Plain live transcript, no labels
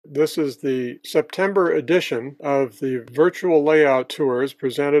This is the September edition of the virtual layout tours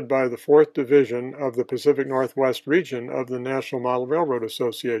presented by the 4th Division of the Pacific Northwest region of the National Model Railroad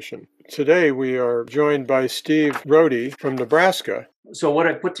Association. Today we are joined by Steve Rodie from Nebraska. So what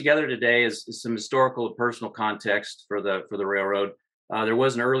I put together today is some historical and personal context for the railroad. There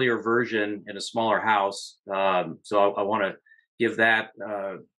was an earlier version in a smaller house, so I want to give that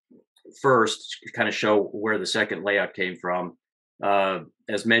first, kind of show where the second layout came from.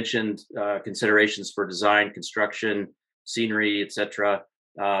 As mentioned, considerations for design, construction, scenery, etc.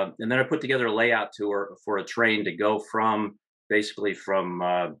 And then I put together a layout tour for a train to go basically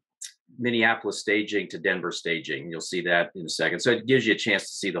from Minneapolis staging to Denver staging. You'll see that in a second. So it gives you a chance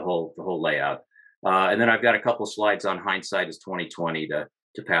to see the whole layout. And then I've got a couple of slides on hindsight as 2020 to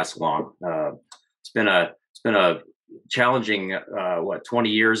pass along. It's been a challenging 20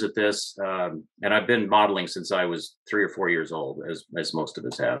 years at this, and I've been modeling since I was 3 or 4 years old, as most of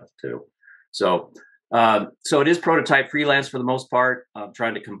us have too. So it is prototype freelance for the most part. I'm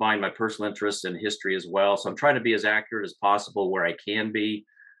trying to combine my personal interests and history as well. So I'm trying to be as accurate as possible where I can be.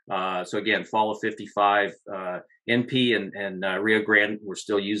 So again, fall of 55, NP and Rio Grande were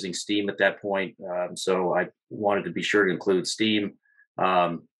still using steam at that point. So I wanted to be sure to include steam.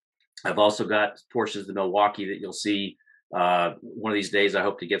 I've also got portions of Milwaukee that you'll see. One of these days, I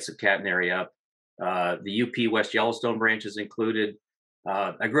hope to get some catenary up. The UP West Yellowstone branch is included.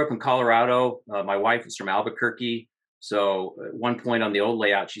 I grew up in Colorado. My wife is from Albuquerque. So at one point on the old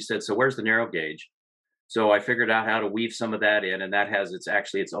layout, she said, "So where's the narrow gauge?" So I figured out how to weave some of that in, and that has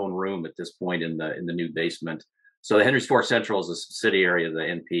its own room at this point in the new basement. So the Henry's Fork Central is a subsidiary of the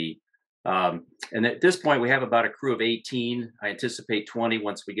NP. And at this point, we have about a crew of 18. I anticipate 20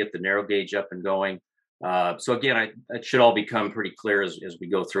 once we get the narrow gauge up and going. So again, it should all become pretty clear as we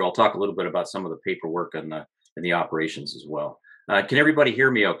go through. I'll talk a little bit about some of the paperwork and the operations as well. Can everybody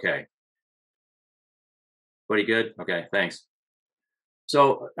hear me okay? Everybody good? Okay, thanks.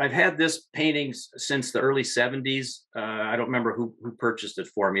 So I've had this painting since the early 70s. I don't remember who purchased it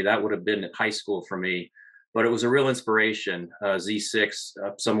for me. That would have been at high school for me. But it was a real inspiration, Z6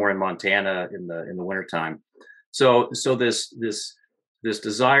 up somewhere in Montana in the wintertime. So this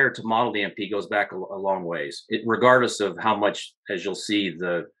desire to model the MP goes back a long ways, regardless of how much, as you'll see,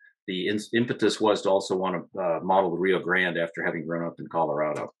 the impetus was to also want to model the Rio Grande after having grown up in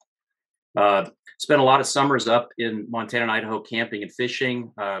Colorado. Spent a lot of summers up in Montana and Idaho camping and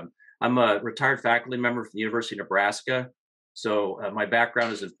fishing. I'm a retired faculty member from the University of Nebraska. So my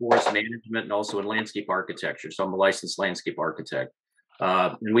background is in forest management and also in landscape architecture. So I'm a licensed landscape architect.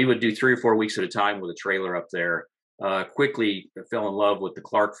 And we would do 3 or 4 weeks at a time with a trailer up there. Quickly fell in love with the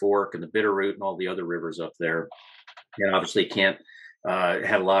Clark Fork and the Bitterroot and all the other rivers up there. And obviously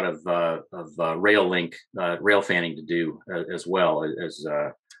had a lot of rail fanning to do as well as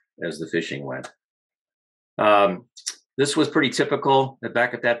the fishing went. This was pretty typical.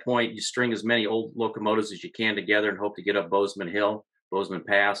 Back at that point, you string as many old locomotives as you can together and hope to get up Bozeman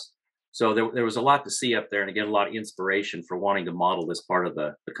Pass. So there was a lot to see up there, and again, a lot of inspiration for wanting to model this part of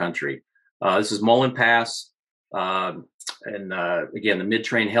the country. This is Mullen Pass, and again, the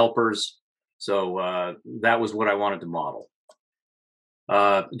mid-train helpers. So that was what I wanted to model.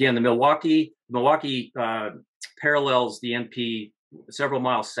 Again, the Milwaukee parallels the NP several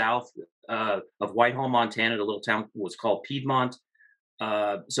miles south of Whitehall, Montana, a little town was called Piedmont.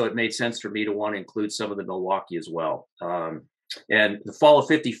 So it made sense for me to want to include some of the Milwaukee as well. And the fall of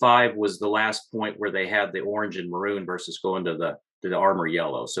 55 was the last point where they had the orange and maroon versus going to the armor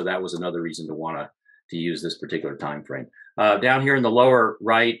yellow. So that was another reason to want to use this particular time frame. Down here in the lower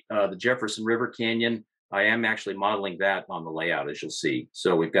right, the Jefferson River Canyon, I am actually modeling that on the layout, as you'll see.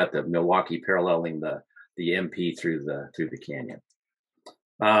 So we've got the Milwaukee paralleling the MP through the canyon.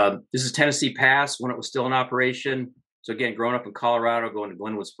 This is Tennessee Pass when it was still in operation. So again, growing up in Colorado, going to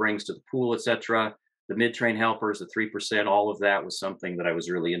Glenwood Springs to the pool, etc. The mid-train helpers, the 3%, all of that was something that I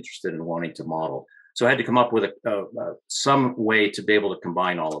was really interested in wanting to model. So I had to come up with some way to be able to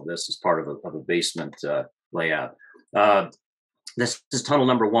combine all of this as part of a basement layout. This is tunnel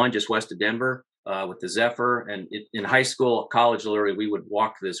number 1, just west of Denver, with the Zephyr. And in high school, college, literally, we would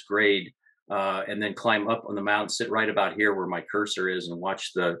walk this grade and then climb up on the mountain, sit right about here where my cursor is, and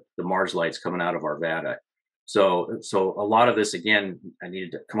watch the Mars lights coming out of Arvada. So a lot of this, again, I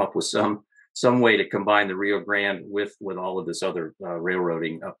needed to come up with some way to combine the Rio Grande with all of this other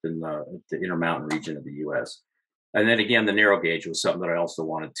railroading up in the Intermountain region of the U.S. And then again, the narrow gauge was something that I also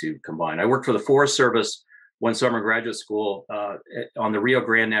wanted to combine. I worked for the Forest Service one summer in graduate school on the Rio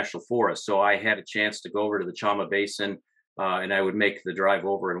Grande National Forest. So I had a chance to go over to the Chama Basin, and I would make the drive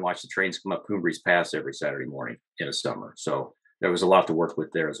over and watch the trains come up Cumbres Pass every Saturday morning in the summer. So there was a lot to work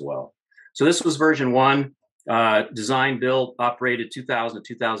with there as well. So this was version 1. Designed, built, operated 2000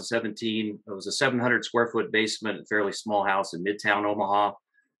 to 2017. It was a 700 square foot basement, a fairly small house in Midtown Omaha.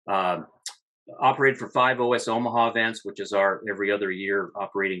 Operated for 5 OS Omaha events, which is our every other year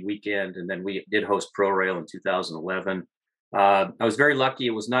operating weekend. And then we did host ProRail in 2011. I was very lucky.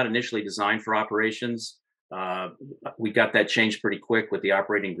 It was not initially designed for operations. We got that changed pretty quick with the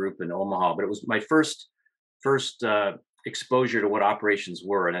operating group in Omaha, but it was my first exposure to what operations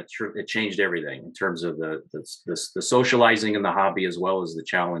were, and it changed everything in terms of the socializing in the hobby, as well as the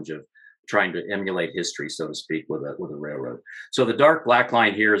challenge of trying to emulate history, so to speak, with a railroad. So the dark black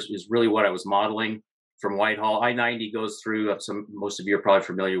line here is really what I was modeling from Whitehall. I-90 goes through. Most of you are probably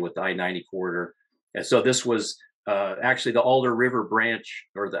familiar with the I-90 corridor, and so this was actually the Alder River branch,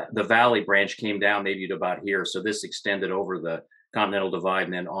 or the Valley branch, came down maybe to about here. So this extended over the Continental Divide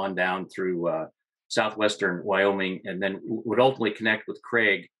and then on down through southwestern Wyoming, and then would ultimately connect with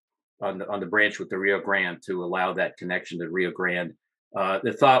Craig on the branch with the Rio Grande to allow that connection to Rio Grande.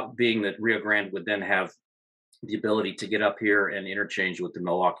 The thought being that Rio Grande would then have the ability to get up here and interchange with the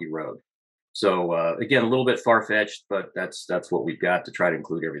Milwaukee Road. So again, a little bit far-fetched, but that's what we've got to try to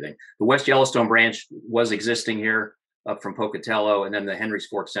include everything. The West Yellowstone branch was existing here up from Pocatello, and then the Henry's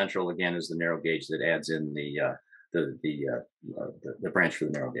Fork Central again is the narrow gauge that adds in the branch for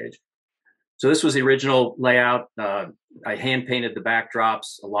the narrow gauge. So this was the original layout. I hand painted the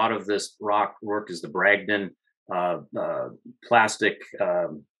backdrops. A lot of this rock work is the Bragdon plastic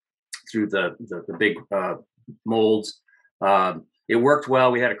through the big molds. It worked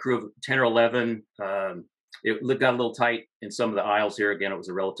well. We had a crew of 10 or 11. It got a little tight in some of the aisles here. Again, it was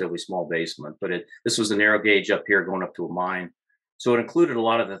a relatively small basement, but this was the narrow gauge up here going up to a mine. So it included a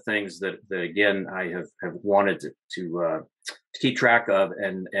lot of the things that again, I have wanted to keep track of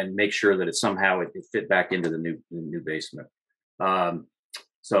and make sure that it fit back into the new basement.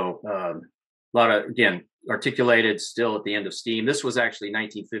 So a lot of, again, articulated, still at the end of steam. This was actually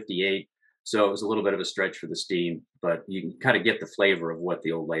 1958, so it was a little bit of a stretch for the steam, but you can kind of get the flavor of what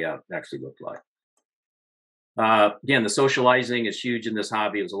the old layout actually looked like. Again, the socializing is huge in this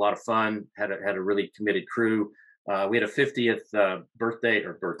hobby. It was a lot of fun. Had a really committed crew. We had a 50th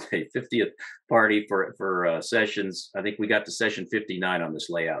 50th party for sessions. I think we got to session 59 on this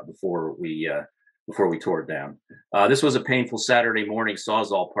layout before we tore it down. This was a painful Saturday morning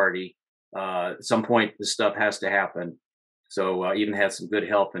Sawzall party. At some point, this stuff has to happen. So even had some good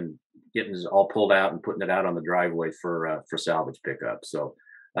help in getting it all pulled out and putting it out on the driveway for salvage pickup. So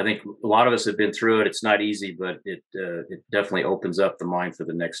I think a lot of us have been through it. It's not easy, but it definitely opens up the mind for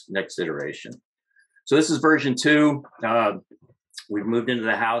the next iteration. So this is version 2. We moved into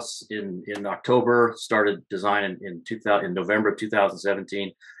the house in October, started design in November of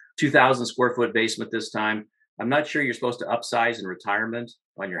 2017. 2,000 square foot basement this time. I'm not sure you're supposed to upsize in retirement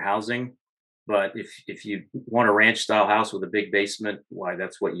on your housing, but if you want a ranch style house with a big basement, why,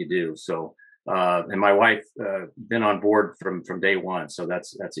 that's what you do. So and my wife been on board from day one, so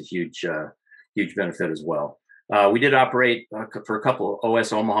that's a huge benefit as well. We did operate for a couple of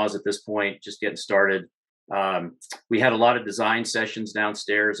OS Omahas at this point, just getting started. We had a lot of design sessions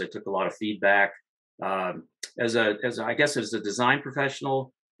downstairs. I took a lot of feedback. As a design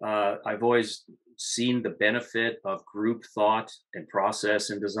professional, I've always seen the benefit of group thought and process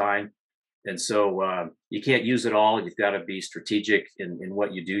in design. And so you can't use it all. You've got to be strategic in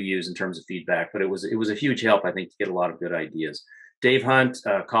what you do use in terms of feedback. But it was a huge help, I think, to get a lot of good ideas. Dave Hunt,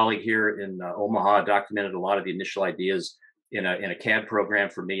 a colleague here in Omaha, documented a lot of the initial ideas in a CAD program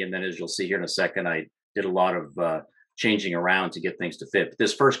for me. And then, as you'll see here in a second, I did a lot of changing around to get things to fit. But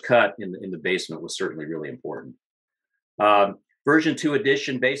this first cut in the basement was certainly really important. Version 2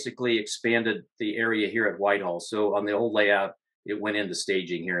 edition basically expanded the area here at Whitehall. So on the old layout, it went into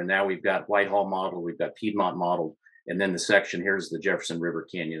staging here. And now we've got Whitehall model, we've got Piedmont model, and then the section here's the Jefferson River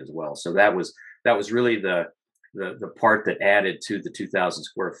Canyon as well. So that was really the part that added to the 2,000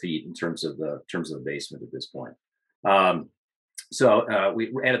 square feet in terms of the basement at this point. So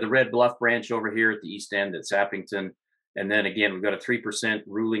we added the Red Bluff branch over here at the east end at Sappington. And then again, we've got a 3%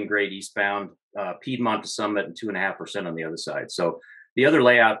 ruling grade eastbound, Piedmont to Summit, and 2.5% on the other side. So the other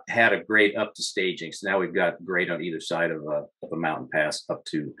layout had a grade up to staging. So now we've got grade on either side of a mountain pass up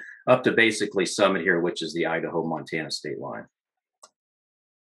to basically Summit here, which is the Idaho-Montana state line.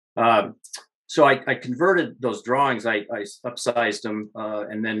 So I converted those drawings. I upsized them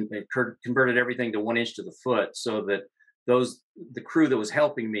and then converted everything to 1 inch to the foot, so that the crew that was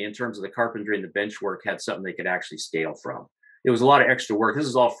helping me in terms of the carpentry and the bench work had something they could actually scale from. It was a lot of extra work. This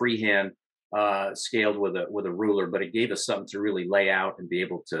is all freehand scaled with a ruler, but it gave us something to really lay out and be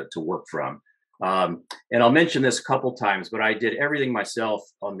able to work from. And I'll mention this a couple times, but I did everything myself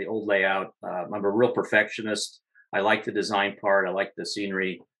on the old layout. I'm a real perfectionist. I like the design part. I like the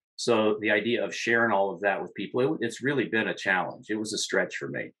scenery. So the idea of sharing all of that with people, it's really been a challenge. It was a stretch for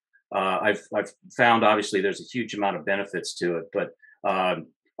me. I've found obviously there's a huge amount of benefits to it, but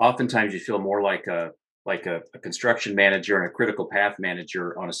oftentimes you feel more like a construction manager and a critical path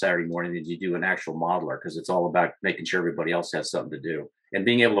manager on a Saturday morning than you do an actual modeler, because it's all about making sure everybody else has something to do and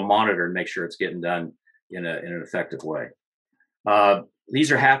being able to monitor and make sure it's getting done in an effective way.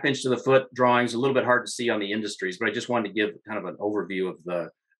 These are 1/2 inch to the foot drawings, a little bit hard to see on the industries, but I just wanted to give kind of an overview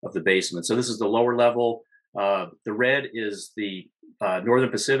of the basement. So this is the lower level. The red is the Northern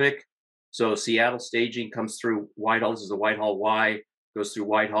Pacific. So Seattle staging comes through Whitehall. This is the Whitehall Y, goes through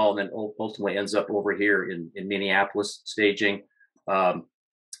Whitehall, and then ultimately ends up over here in Minneapolis staging.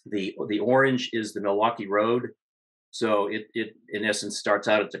 The orange is the Milwaukee Road. So it in essence starts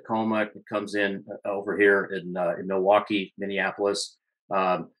out at Tacoma. It comes in over here in Milwaukee, Minneapolis.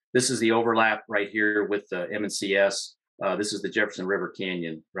 This is the overlap right here with the M&CS. This is the Jefferson River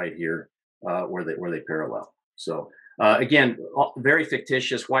Canyon right here where they parallel. So again, very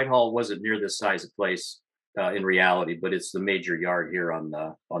fictitious. Whitehall wasn't near this size of place in reality, but it's the major yard here on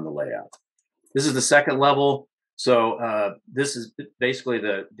the layout. This is the second level. So this is basically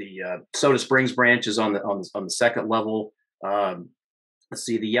the Soda Springs branch is on the second level. Let's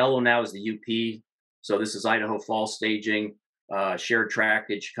see, the yellow now is the UP. So this is Idaho Falls staging, shared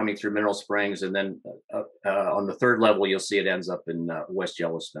trackage coming through Mineral Springs, and then on the third level you'll see it ends up in West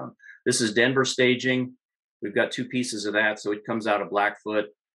Yellowstone. This is Denver staging. We've got 2 pieces of that. So it comes out of Blackfoot,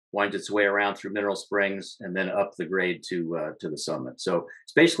 winds its way around through Mineral Springs, and then up the grade to the summit. So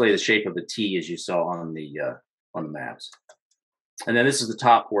it's basically the shape of the T as you saw on the maps. And then this is the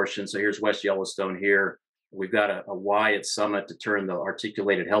top portion. So here's West Yellowstone here. We've got a Y at summit to turn the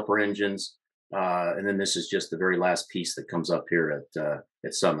articulated helper engines. And then this is just the very last piece that comes up here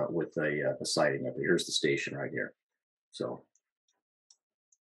at summit with a siding up here. Here's the station right here. So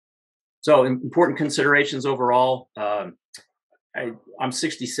important considerations overall. I'm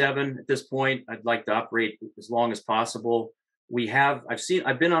 67 at this point. I'd like to operate as long as possible.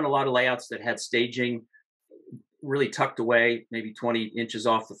 I've been on a lot of layouts that had staging really tucked away, maybe 20 inches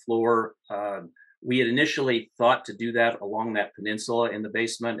off the floor. We had initially thought to do that along that peninsula in the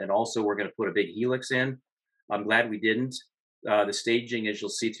basement, and also we're going to put a big helix in. I'm glad we didn't. The staging, as you'll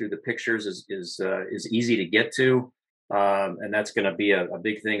see through the pictures, is easy to get to, and that's going to be a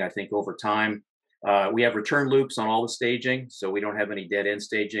big thing, I think, over time. We have return loops on all the staging, so we don't have any dead end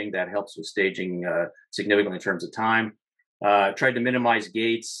staging. That helps with staging significantly in terms of time. Tried to minimize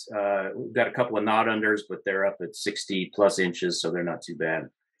gates. We've got a couple of knot unders, but they're up at 60 plus inches, so they're not too bad.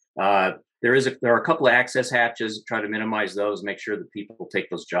 There are a couple of access hatches. Try to minimize those. Make sure that people take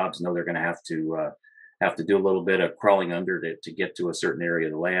those jobs know they're going to have to do a little bit of crawling under to get to a certain area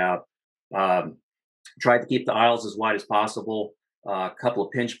of the layout. Tried to keep the aisles as wide as possible. A couple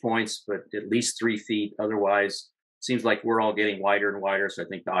of pinch points, but at least 3 feet. Otherwise, seems like we're all getting wider and wider. So I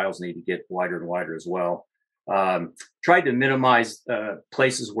think the aisles need to get wider and wider as well. Tried to minimize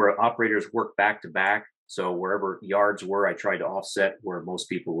places where operators work back to back. So wherever yards were, I tried to offset where most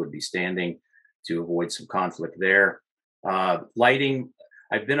people would be standing to avoid some conflict there. Lighting,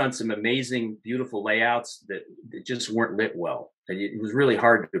 I've been on some amazing, beautiful layouts that just weren't lit well. And it was really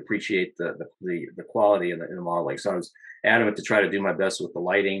hard to appreciate the quality in the modeling. So I was adamant to try to do my best with the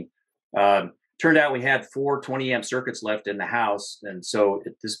lighting. Turned out we had 4 20 amp circuits left in the house. And so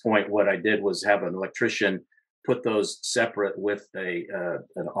at this point, what I did was have an electrician put those separate with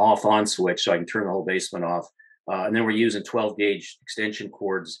an off-on switch so I can turn the whole basement off. And then we're using 12 gauge extension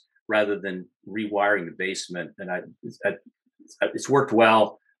cords rather than rewiring the basement. And it's worked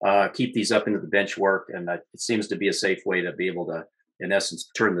well. Keep these up into the benchwork, and it seems to be a safe way to be able to, in essence,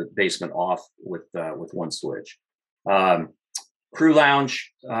 turn the basement off with one switch. Crew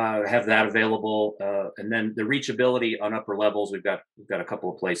lounge, have that available, and then the reachability on upper levels. We've got a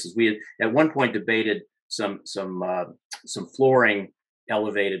couple of places. We had at one point debated some flooring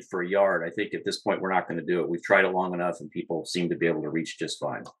elevated for a yard. I think at this point we're not going to do it. We've tried it long enough, and people seem to be able to reach just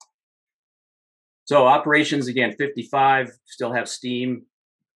fine. So operations, again, 55, still have steam,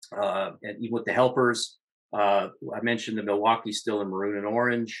 and even with the helpers. I mentioned the Milwaukee still in maroon and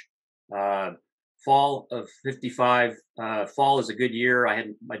orange. Fall of 55, fall is a good year.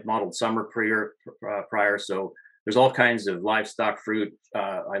 I'd modeled summer prior, so there's all kinds of livestock fruit.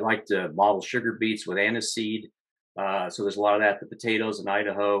 I like to model sugar beets with aniseed, so there's a lot of that. The potatoes in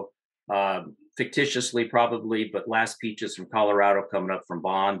Idaho, fictitiously probably, but last peaches from Colorado coming up from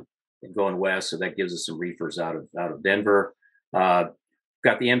Bond and going west, so that gives us some reefers out of Denver.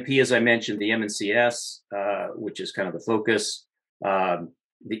 Got the MP, as I mentioned, the MNCS, which is kind of the focus.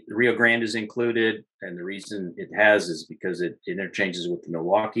 The Rio Grande is included, and the reason it has is because it interchanges with the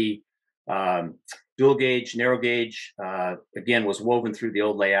Milwaukee. Dual gauge, narrow gauge, again, was woven through the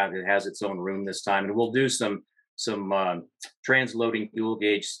old layout. It has its own room this time, and we'll do some transloading dual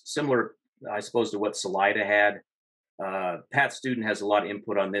gauge, similar, I suppose, to what Salida had. Pat Student has a lot of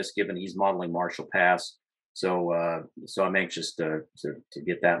input on this, given he's modeling Marshall Pass. So I'm anxious to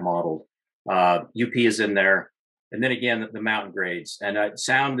get that modeled. UP is in there, and then again the mountain grades. And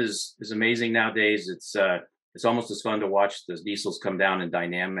sound is amazing nowadays. It's almost as fun to watch the diesels come down in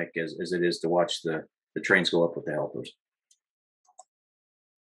dynamic as it is to watch the trains go up with the helpers.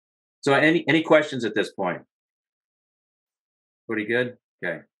 So any questions at this point? Pretty good.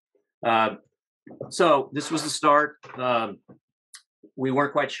 Okay. So this was the start. We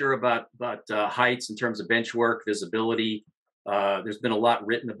weren't quite sure about heights in terms of bench work, visibility. There's been a lot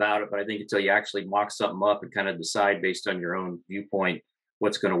written about it, but I think until you actually mock something up and kind of decide based on your own viewpoint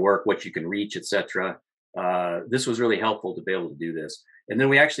what's going to work, what you can reach, etc. This was really helpful to be able to do this. And then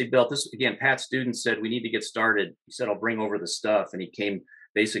we actually built this again. Pat Student said we need to get started. He said I'll bring over the stuff, and he came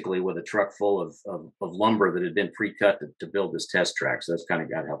basically with a truck full of lumber that had been pre-cut to build this test track. So that's kind of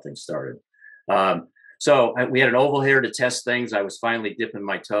got how things started. So we had an oval here to test things. I was finally dipping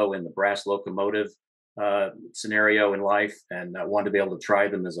my toe in the brass locomotive scenario in life, and I wanted to be able to try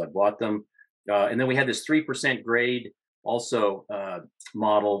them as I bought them. And then we had this 3% grade also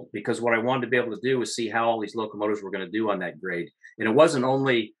modeled, because what I wanted to be able to do was see how all these locomotives were going to do on that grade. And it wasn't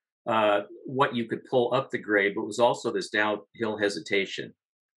only what you could pull up the grade, but it was also this downhill hesitation.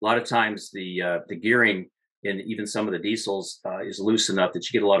 A lot of times the gearing in even some of the diesels is loose enough that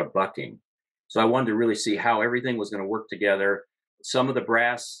you get a lot of bucking. So I wanted to really see how everything was going to work together. Some of the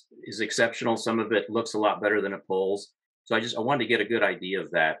brass is exceptional. Some of it looks a lot better than it pulls. So I wanted to get a good idea of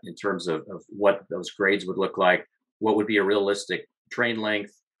that in terms of what those grades would look like, what would be a realistic train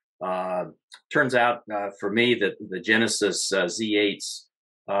length. Turns out for me that the Genesis Z8s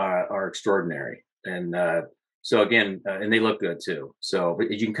are extraordinary. And so again, and they look good too. So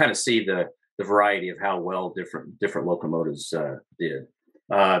but you can kind of see the variety of how well different locomotives did.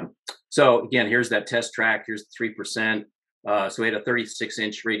 So again, here's that test track. Here's the 3%. So we had a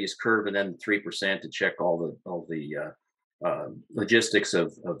 36-inch radius curve, and then 3% to check all the logistics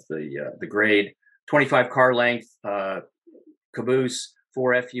of the grade. 25 car length caboose,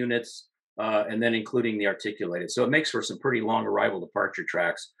 4 F units, and then including the articulated. So it makes for some pretty long arrival departure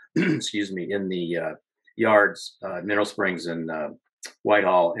tracks. excuse me, in the yards, Mineral Springs and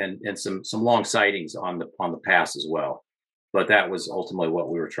Whitehall, and some long sightings on the pass as well. But that was ultimately what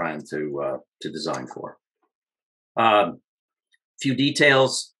we were trying to design for. Few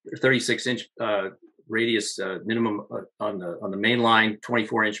details: 36-inch radius minimum on the main line,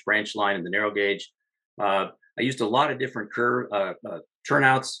 24-inch branch line in the narrow gauge. I used a lot of different curve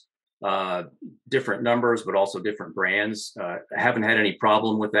turnouts, different numbers, but also different brands. I haven't had any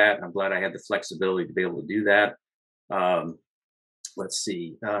problem with that. I'm glad I had the flexibility to be able to do that. Let's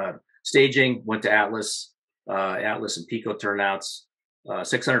see. Staging went to Atlas and Pico turnouts.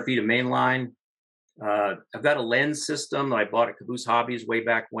 600 feet of main line. I've got a lens system that I bought at Caboose Hobbies way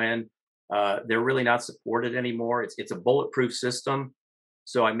back when. They're really not supported anymore. It's a bulletproof system.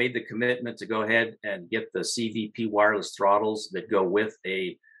 So I made the commitment to go ahead and get the CVP wireless throttles that go with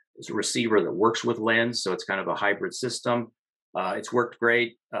a receiver that works with lens. So it's kind of a hybrid system. It's worked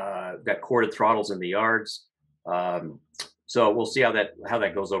great. Got corded throttles in the yards. So we'll see how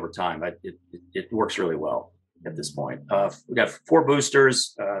that goes over time. It works really well at this point. We got 4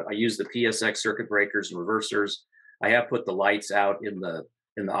 boosters. I use the PSX circuit breakers and reversers. I have put the lights out in the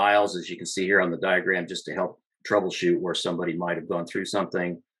aisles, as you can see here on the diagram, just to help troubleshoot where somebody might have gone through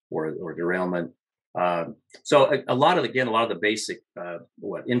something or derailment. So a lot of the basic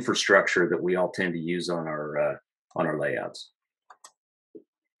infrastructure that we all tend to use on our layouts.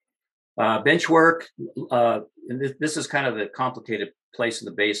 Bench work, and this is kind of the complicated place in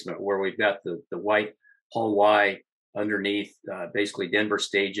the basement where we've got the white Hall Y underneath, basically Denver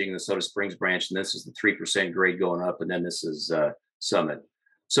staging, the Soda Springs branch, and this is the 3% grade going up, and then this is Summit.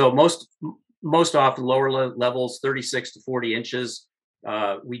 So most often lower levels, 36 to 40 inches.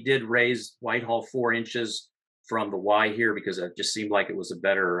 We did raise Whitehall 4 inches from the Y here because it just seemed like it was a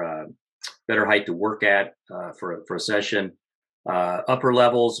better height to work at for a session. Upper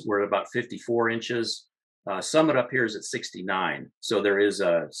levels were about 54 inches. Summit up here is at 69. So there is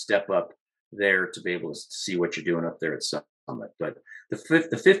a step up there to be able to see what you're doing up there at Summit. But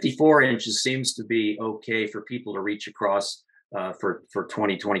the 54 inches seems to be okay for people to reach across for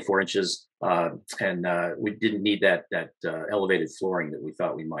 20, 24 inches. And we didn't need that elevated flooring that we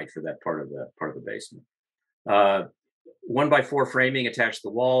thought we might for that part of the basement. 1x4 framing attached to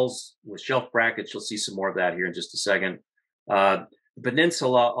the walls with shelf brackets. You'll see some more of that here in just a second. The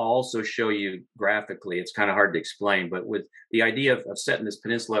peninsula, I'll also show you graphically. It's kind of hard to explain, but with the idea of setting this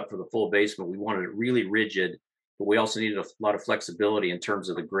peninsula up for the full basement, we wanted it really rigid, but we also needed a lot of flexibility in terms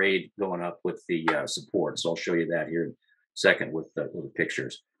of the grade going up with the support. So I'll show you that here in a second with the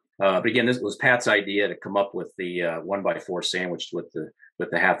pictures. But again, this was Pat's idea to come up with the 1x4 sandwiched with the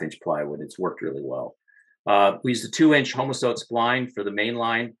 1/2-inch plywood. It's worked really well. We used the 2-inch homostote spline for the main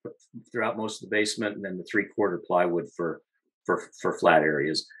line throughout most of the basement, and then the 3/4 plywood for flat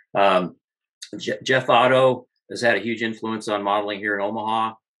areas. Jeff Otto has had a huge influence on modeling here in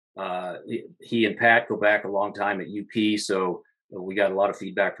Omaha. He and Pat go back a long time at UP, so we got a lot of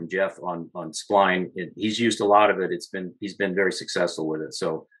feedback from Jeff on spline. He's used a lot of it. He's been very successful with it.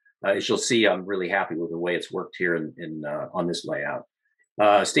 So as you'll see, I'm really happy with the way it's worked here on this layout.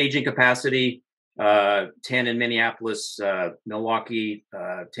 Staging capacity, 10 in Minneapolis, Milwaukee,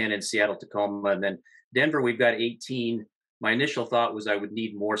 10 in Seattle, Tacoma, and then Denver, we've got 18. My initial thought was I would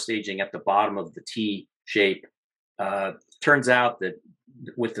need more staging at the bottom of the T shape. Turns out that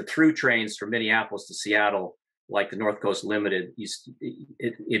with the through trains from Minneapolis to Seattle, like the North Coast Limited,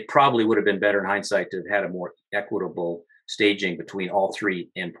 it probably would have been better in hindsight to have had a more equitable staging between all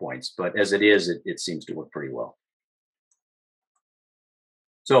three endpoints. But as it is, it seems to work pretty well.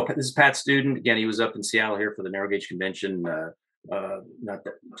 So this is Pat Student. Again, he was up in Seattle here for the Narrow Gauge Convention,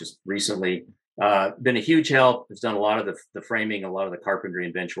 just recently. Been a huge help. Has done a lot of the framing, a lot of the carpentry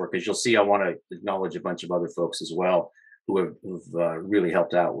and bench work. As you'll see, I want to acknowledge a bunch of other folks as well who've really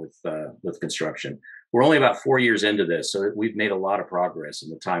helped out with construction. We're only about 4 years into this, so we've made a lot of progress in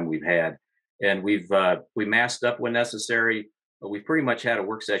the time we've had, and we masked up when necessary. But we've pretty much had a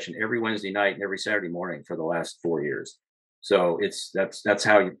work session every Wednesday night and every Saturday morning for the last 4 years. So that's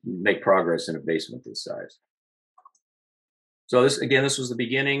how you make progress in a basement this size. So this was the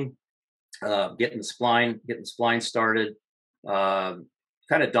beginning. Getting the spline started.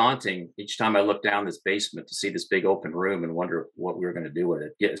 Kind of daunting each time I look down this basement to see this big open room and wonder what we were going to do with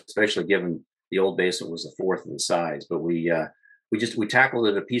it, especially given the old basement was a fourth of the size. But we tackled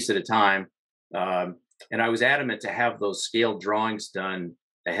it a piece at a time, and I was adamant to have those scaled drawings done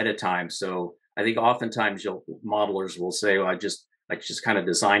ahead of time. So I think oftentimes modelers will say, well, I just kind of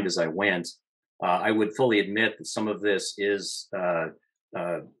designed as I went. I would fully admit that some of this is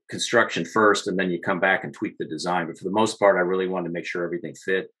construction first, and then you come back and tweak the design. But for the most part, I really wanted to make sure everything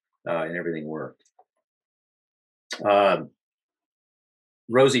fit and everything worked.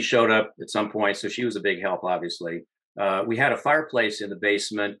 Rosie showed up at some point, so she was a big help, obviously. We had a fireplace in the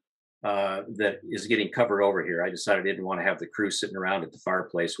basement that is getting covered over here. I decided I didn't want to have the crew sitting around at the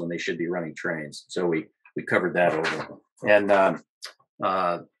fireplace when they should be running trains. So we covered that over. And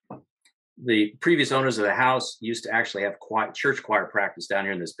the previous owners of the house used to actually have church choir practice down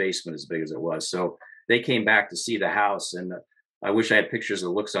here in this basement as big as it was. So they came back to see the house, and I wish I had pictures of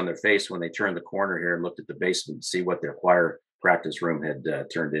the looks on their face when they turned the corner here and looked at the basement to see what their choir practice room had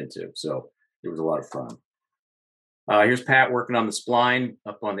turned into. So it was a lot of fun. Here's Pat working on the spline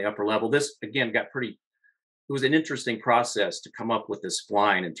up on the upper level. This, again, it was an interesting process to come up with the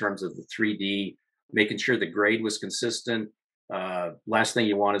spline in terms of the 3D, making sure the grade was consistent. Last thing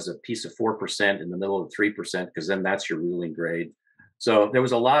you want is a piece of 4% in the middle of 3%, because then that's your ruling grade. So there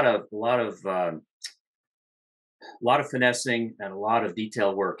was a lot of finessing and a lot of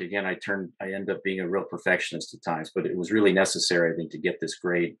detail work. Again, I end up being a real perfectionist at times, but it was really necessary, I think, to get this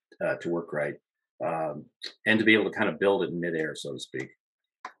grade to work right, and to be able to kind of build it in midair, so to speak.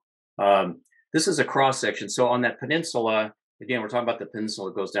 This is a cross section. So on that peninsula, again, we're talking about the peninsula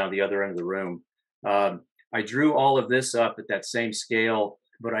that goes down to the other end of the room. I drew all of this up at that same scale,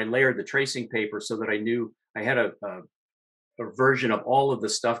 but I layered the tracing paper so that I knew I had a version of all of the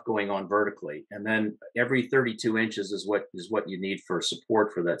stuff going on vertically. And then every 32 inches is what you need for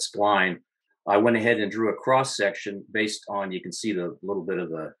support for that spline. I went ahead and drew a cross section based on, you can see the little bit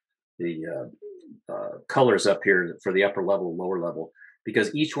of the colors up here for the upper level, lower level,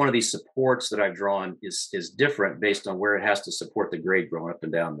 because each one of these supports that I've drawn is different based on where it has to support the grade going up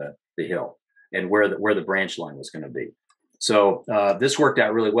and down the hill, and where the branch line was going to be. So this worked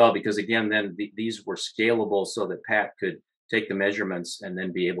out really well, because again, then these were scalable so that Pat could take the measurements and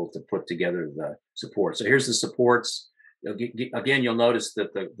then be able to put together the support. So here's the supports. Again, you'll notice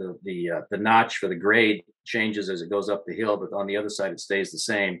that the notch for the grade changes as it goes up the hill, but on the other side, it stays the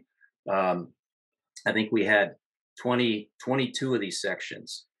same. I think we had 22 of these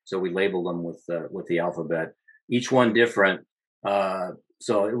sections. So we labeled them with the alphabet, each one different.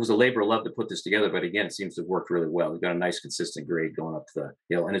 So it was a labor of love to put this together, but again, it seems to have worked really well. We've got a nice consistent grade going up the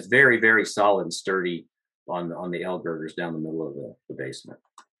hill, and it's very, very solid and sturdy on the L girders down the middle of the basement.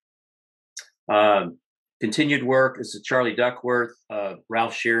 Continued work. This is Charlie Duckworth,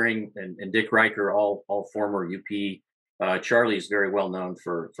 Ralph Shearing, and Dick Riker, all former UP. Charlie is very well known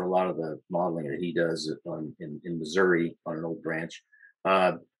for a lot of the modeling that he does in Missouri on an old branch.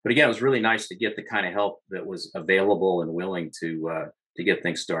 But again, it was really nice to get the kind of help that was available and willing to get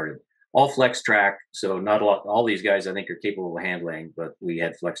things started. All flex track, so not a lot. All these guys I think are capable of handling, but we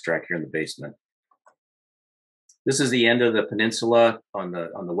had flex track here in the basement. This is the end of the peninsula on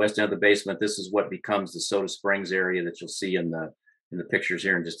the west end of the basement. This is what becomes the Soda Springs area that you'll see in the pictures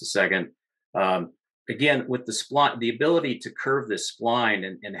here in just a second. Again, with the spline, the ability to curve this spline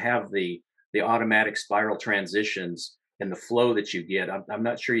and have the automatic spiral transitions and the flow that you get, I'm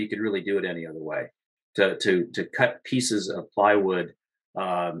not sure you could really do it any other way. To cut pieces of plywood,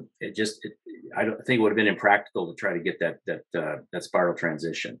 I don't think it would have been impractical to try to get that spiral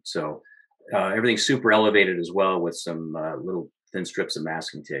transition. So everything's super elevated as well with some little thin strips of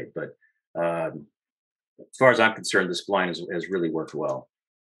masking tape. But as far as I'm concerned, this spline has really worked well.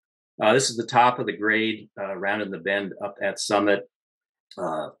 This is the top of the grade, rounding the bend up at Summit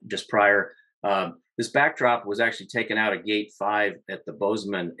just prior. This backdrop was actually taken out of Gate 5 at the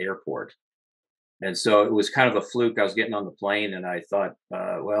Bozeman Airport. And so it was kind of a fluke. I was getting on the plane and I thought,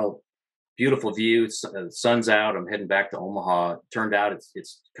 well, beautiful view. The sun's out. I'm heading back to Omaha. Turned out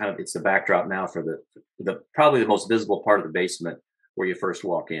it's the backdrop now for the probably the most visible part of the basement where you first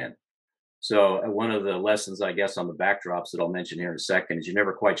walk in. So one of the lessons, I guess, on the backdrops that I'll mention here in a second is you're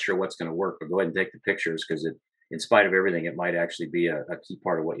never quite sure what's going to work, but go ahead and take the pictures because in spite of everything, it might actually be a key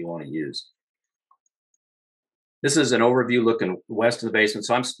part of what you want to use. This is an overview looking west of the basement.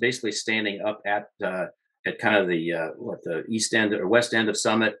 So I'm basically standing up at kind of the east end or west end of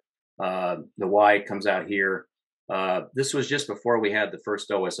Summit. The Y comes out here. This was just before we had the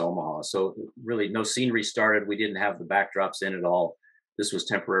first OS Omaha. So really no scenery started. We didn't have the backdrops in at all. This was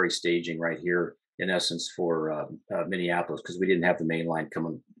temporary staging right here, in essence, for Minneapolis, because we didn't have the main line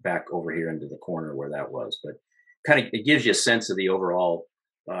coming back over here into the corner where that was. But kind of it gives you a sense of the overall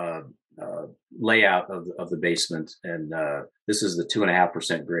layout of the basement. And this is the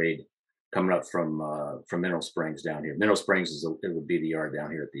 2.5% grade coming up from Mineral Springs down here. Mineral Springs it would be the yard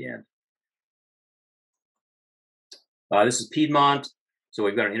down here at the end. This is Piedmont. So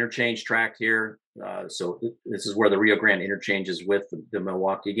we've got an interchange track here. So this is where the Rio Grande interchanges with the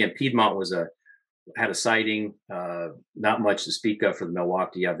Milwaukee. Again, Piedmont had a siding, not much to speak of for the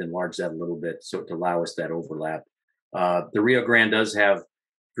Milwaukee. I've enlarged that a little bit so to allow us that overlap. The Rio Grande does have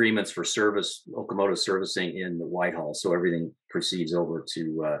agreements for locomotive servicing in the Whitehall, so everything proceeds over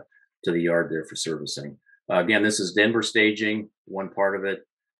to the yard there for servicing. Again, this is Denver staging, one part of it,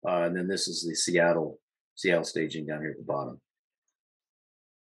 and then this is the Seattle staging down here at the bottom.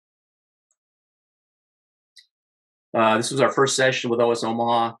 This was our first session with OS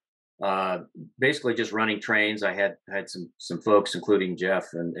Omaha. Basically just running trains. I had some folks, including Jeff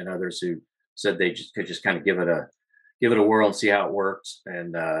and others, who said they could just kind of give it a whirl and see how it worked.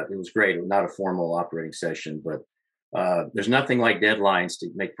 And it was great. It was not a formal operating session, but there's nothing like deadlines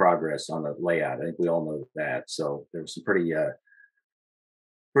to make progress on a layout. I think we all know that. So there was some pretty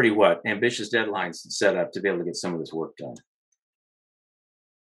ambitious deadlines set up to be able to get some of this work done.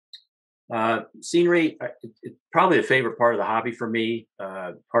 Scenery, probably a favorite part of the hobby for me.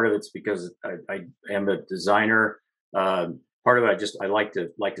 Part of it's because I am a designer. Part of it, I like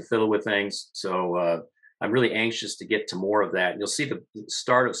to fiddle with things. So I'm really anxious to get to more of that. You'll see the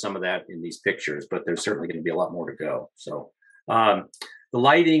start of some of that in these pictures, but there's certainly going to be a lot more to go. So the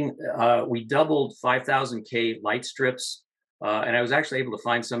lighting, we doubled 5,000K light strips, and I was actually able to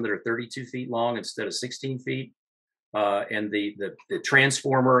find some that are 32 feet long instead of 16 feet. And the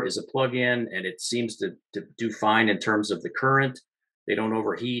transformer is a plug-in, and it seems to do fine in terms of the current. They don't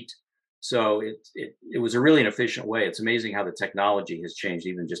overheat. So it was a really an efficient way. It's amazing how the technology has changed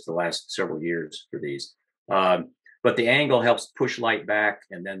even just the last several years for these. But the angle helps push light back,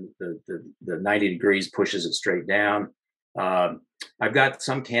 and then the 90 degrees pushes it straight down. I've got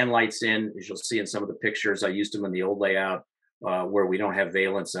some can lights in, as you'll see in some of the pictures. I used them in the old layout where we don't have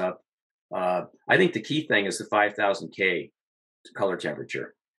valence up. I think the key thing is the 5,000K color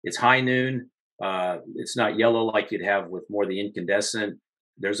temperature. It's high noon. It's not yellow like you'd have with more the incandescent.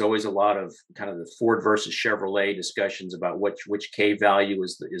 There's always a lot of kind of the Ford versus Chevrolet discussions about which K value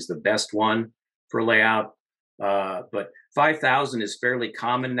is the best one for layout. But 5,000 is fairly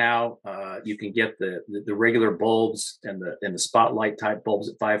common now. You can get the regular bulbs and the spotlight type bulbs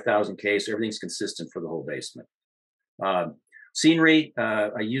at 5,000K, so everything's consistent for the whole basement. Scenery,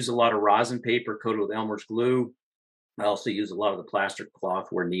 I use a lot of rosin paper coated with Elmer's glue. I also use a lot of the plaster cloth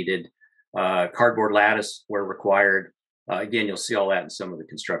where needed, cardboard lattice where required. Again, you'll see all that in some of the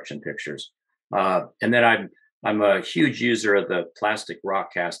construction pictures. And then I'm a huge user of the plastic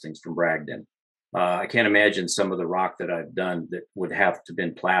rock castings from Grande. I can't imagine some of the rock that I've done that would have to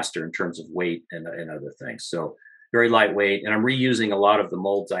been plaster in terms of weight and other things. So very lightweight, and I'm reusing a lot of the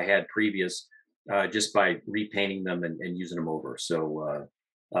molds I had previous just by repainting them and using them over. So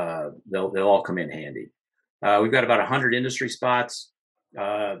they'll all come in handy. We've got about 100 industry spots,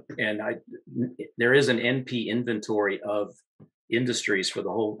 and there is an NP inventory of industries for the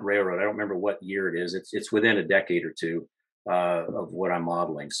whole railroad. I don't remember what year it is. It's within a decade or two of what I'm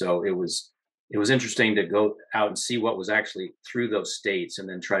modeling. So it was interesting to go out and see what was actually through those states, and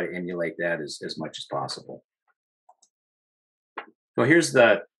then try to emulate that as much as possible. So here's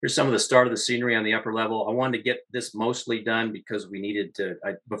some of the start of the scenery on the upper level. I wanted to get this mostly done because we needed to,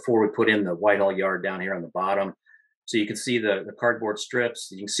 before we put in the Whitehall yard down here on the bottom. So you can see the cardboard strips.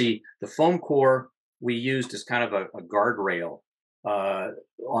 You can see the foam core we used as kind of a guardrail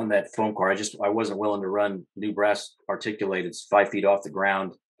on that foam core. I wasn't willing to run new brass articulated 5 feet off the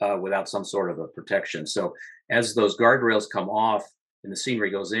ground without some sort of a protection. So as those guardrails come off and the scenery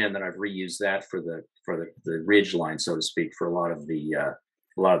goes in, then I've reused that for the ridge line, so to speak, for a lot of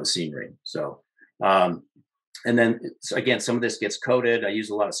the scenery. So and then again, some of this gets coated. I use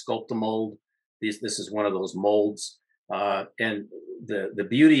a lot of Sculptamold. This is one of those molds, and the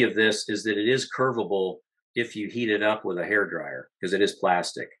beauty of this is that it is curvable if you heat it up with a hair dryer, because it is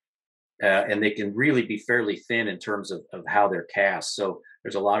plastic, and they can really be fairly thin in terms of how they're cast. So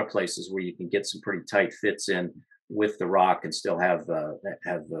there's a lot of places where you can get some pretty tight fits in with the rock and still have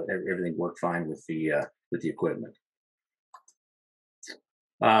everything work fine with the equipment.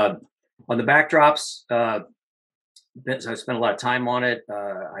 On the backdrops, I spent a lot of time on it.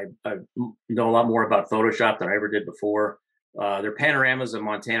 I know a lot more about Photoshop than I ever did before. They're panoramas of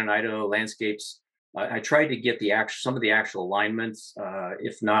Montana and Idaho landscapes. I tried to get some of the actual alignments,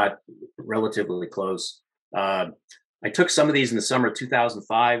 if not relatively close. I took some of these in the summer of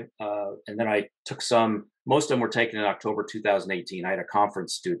 2005, and then I took some. Most of them were taken in October 2018. I had a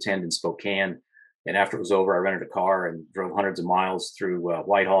conference to attend in Spokane, and after it was over, I rented a car and drove hundreds of miles through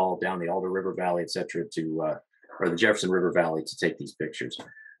Whitehall, down the Alder River Valley, etc., or the Jefferson River Valley, to take these pictures.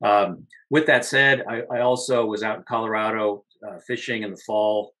 With that said, I also was out in Colorado fishing in the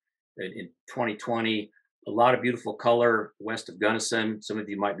fall in 2020. A lot of beautiful color west of Gunnison. Some of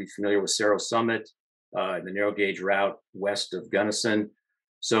you might be familiar with Cerro Summit, the narrow gauge route west of Gunnison.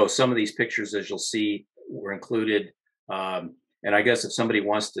 So some of these pictures, as you'll see, were included. And I guess if somebody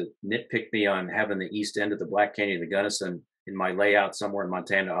wants to nitpick me on having the east end of the Black Canyon of the Gunnison in my layout somewhere in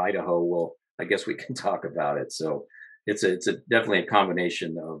Montana, Idaho, well, I guess we can talk about it. So it's definitely a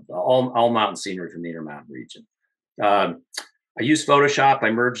combination of all mountain scenery from the Intermountain region. I used Photoshop.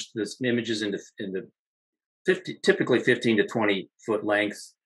 I merged the images into typically 15 to 20 foot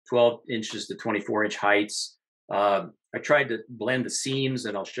lengths, 12 inches to 24-inch heights. I tried to blend the seams,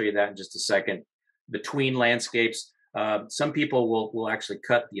 and I'll show you that in just a second, between landscapes. Some people will actually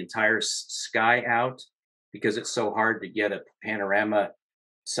cut the entire sky out because it's so hard to get a panorama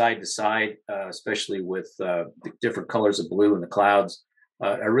side to side, especially with the different colors of blue in the clouds.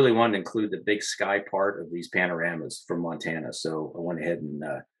 I really wanted to include the big sky part of these panoramas from Montana. So I went ahead and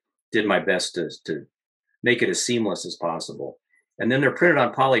did my best to make it as seamless as possible. And then they're printed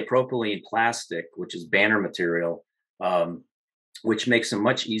on polypropylene plastic, which is banner material, which makes them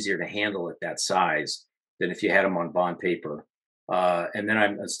much easier to handle at that size than if you had them on bond paper. And then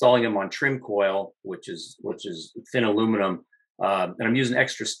I'm installing them on trim coil, which is thin aluminum, and I'm using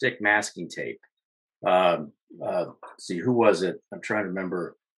extra stick masking tape. See, who was it? I'm trying to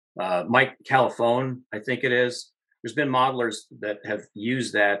remember. Mike Califone, I think it is. There's been modelers that have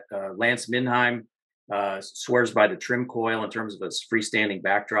used that. Lance Minheim swears by the trim coil in terms of its freestanding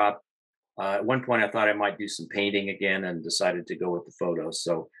backdrop. At one point, I thought I might do some painting again, and decided to go with the photos.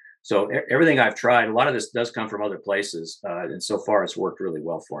 So everything I've tried, a lot of this does come from other places, and so far it's worked really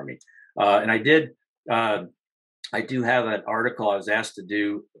well for me. And I do have an article I was asked to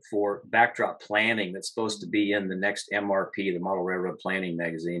do for backdrop planning that's supposed to be in the next MRP, the Model Railroad Planning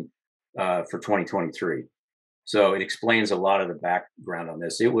magazine, for 2023. So it explains a lot of the background on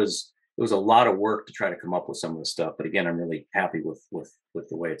this. It was a lot of work to try to come up with some of the stuff, but again, I'm really happy with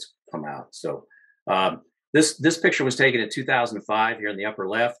the way it's come out. So this picture was taken in 2005 here in the upper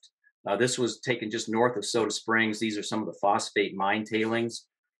left. This was taken just north of Soda Springs. These are some of the phosphate mine tailings.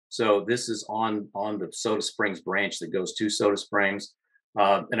 So this is on the Soda Springs branch that goes to Soda Springs.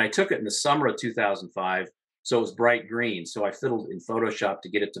 And I took it in the summer of 2005. so it was bright green. So I fiddled in Photoshop to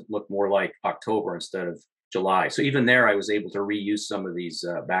get it to look more like October instead of July. So even there, I was able to reuse some of these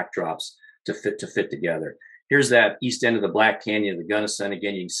backdrops to fit together. Here's that east end of the Black Canyon of the Gunnison.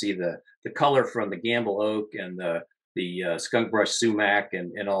 Again, you can see the color from the Gamble oak and the skunk brush sumac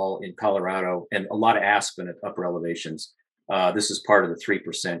and all in Colorado, and a lot of aspen at upper elevations. This is part of the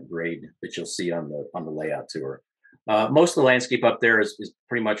 3% grade that you'll see on the layout tour. Most of the landscape up there is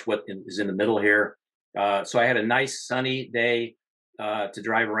pretty much what is in the middle here. So I had a nice sunny day to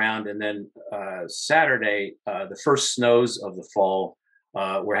drive around, and then Saturday, the first snows of the fall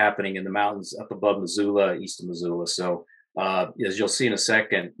were happening in the mountains up above Missoula, east of Missoula. So as you'll see in a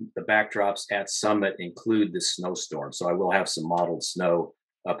second, the backdrops at Summit include this snowstorm. So I will have some modeled snow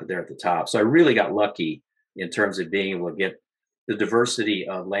up there at the top. So I really got lucky in terms of being able to get the diversity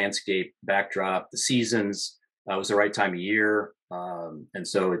of landscape backdrop, the seasons. It was the right time of year. And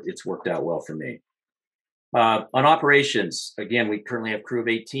so it's worked out well for me. On operations, again, we currently have crew of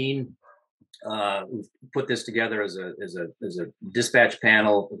 18. We've put this together as a dispatch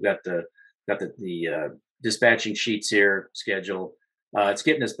panel. We've got the dispatching sheets here, schedule. It's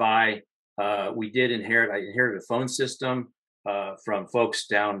getting us by. I inherited a phone system from folks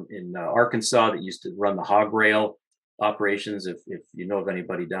down in Arkansas that used to run the hog rail operations. If you know of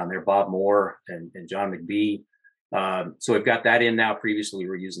anybody down there, Bob Moore and John McBee. So we've got that in now. Previously, we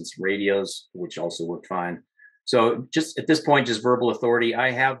were using some radios, which also worked fine. So just at this point, just verbal authority.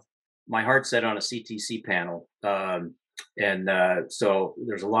 I have my heart set on a CTC panel. So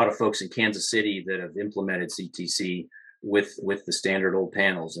there's a lot of folks in Kansas City that have implemented CTC with the standard old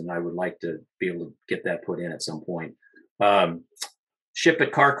panels, and I would like to be able to get that put in at some point. Ship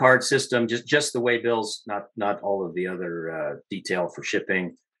it car card system, just the way bills, not all of the other detail for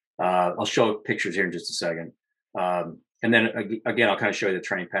shipping. I'll show pictures here in just a second. And then again, I'll kind of show you the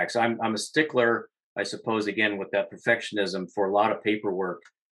train packs. I'm a stickler, I suppose, again, with that perfectionism for a lot of paperwork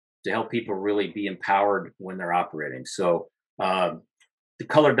to help people really be empowered when they're operating. So the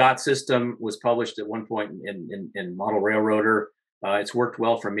color dot system was published at one point in Model Railroader. It's worked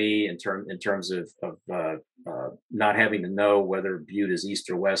well for me in terms of not having to know whether Butte is east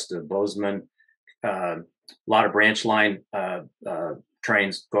or west of Bozeman. A lot of branch line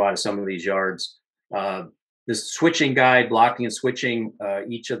trains go out of some of these yards. This switching guide, blocking and switching,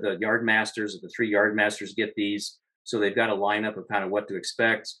 each of the yard masters, of the 3 yard masters, get these. So they've got a lineup of kind of what to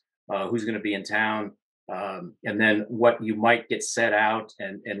expect, who's going to be in town, and then what you might get set out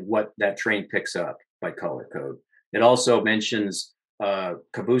and what that train picks up by color code. It also mentions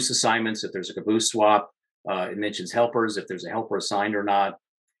caboose assignments if there's a caboose swap. It mentions helpers if there's a helper assigned or not.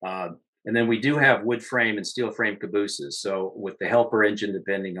 And then we do have wood frame and steel frame cabooses. So with the helper engine,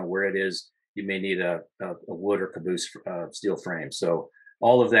 depending on where it is, you may need a wood or caboose steel frame. So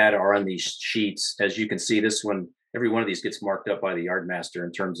all of that are on these sheets. As you can see, this one, every one of these gets marked up by the yardmaster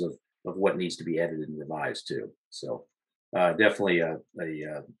in terms of what needs to be edited and revised too. So definitely a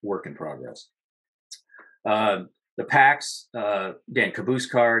work in progress. The packs, again, caboose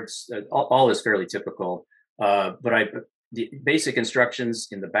cards, all is fairly typical. But the basic instructions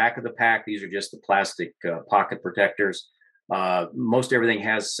in the back of the pack, these are just the plastic pocket protectors. Most everything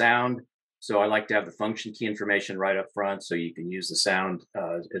has sound. So I like to have the function key information right up front so you can use the sound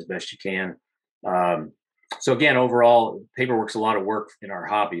as best you can. So again, overall, paperwork's a lot of work in our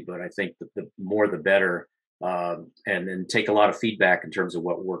hobby, but I think the more the better. And then take a lot of feedback in terms of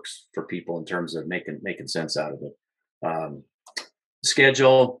what works for people in terms of making sense out of it.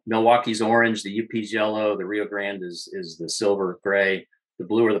 Schedule, Milwaukee's orange, the UP's yellow, the Rio Grande is the silver gray, the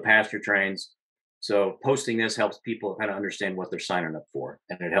blue are the passenger trains. So posting this helps people kind of understand what they're signing up for,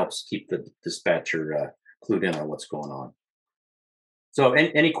 and it helps keep the dispatcher clued in on what's going on. So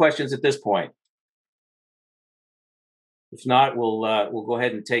any questions at this point? If not, we'll go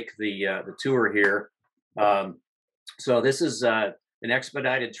ahead and take the tour here. So this is an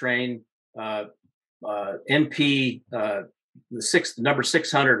expedited train. MP number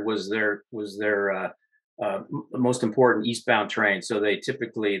 600 was their most important eastbound train. So they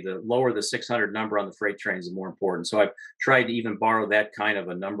typically, the lower the 600 number on the freight trains, the more important. So I've tried to even borrow that kind of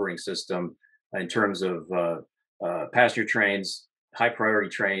a numbering system in terms of passenger trains, high priority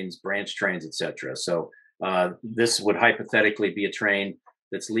trains, branch trains, etc. So this would hypothetically be a train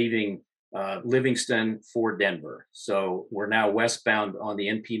that's leaving Livingston for Denver. So we're now westbound on the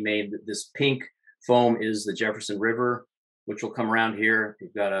NP main. This pink foam is the Jefferson River, which will come around here.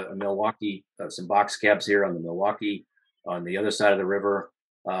 We've got a Milwaukee, some box cabs here on the Milwaukee on the other side of the river.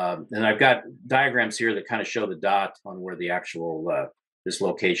 And I've got diagrams here that kind of show the dot on where the actual this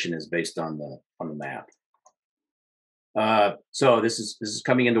location is based on the map. So this is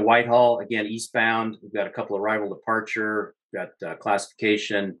coming into Whitehall again, eastbound. We've got a couple of arrival departure. We've got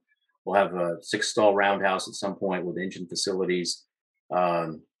classification. We'll have a 6-stall roundhouse at some point with engine facilities.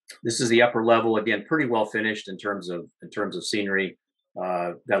 This is the upper level again, pretty well finished in terms of scenery.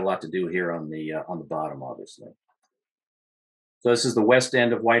 Got a lot to do here on the bottom, obviously. So this is the west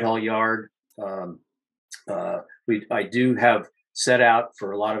end of Whitehall Yard. I do have set out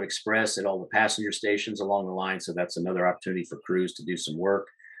for a lot of express at all the passenger stations along the line, so that's another opportunity for crews to do some work.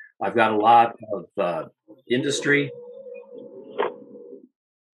 I've got a lot of industry.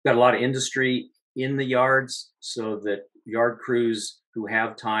 Got a lot of industry in the yards, so that yard crews who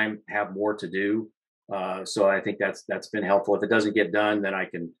have time have more to do. So I think that's been helpful. If it doesn't get done, then I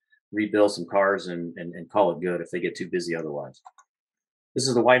can rebuild some cars and call it good if they get too busy otherwise. This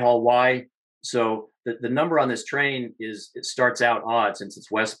is the Whitehall Y. So the number on this train it starts out odd since it's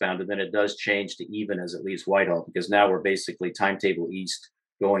westbound, and then it does change to even as it leaves Whitehall, because now we're basically timetable east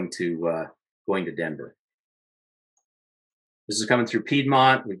going to Denver. This is coming through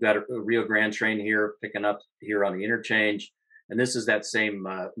Piedmont. We've got a Rio Grande train here picking up here on the interchange, and this is that same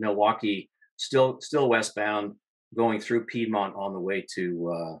Milwaukee, still westbound, going through Piedmont on the way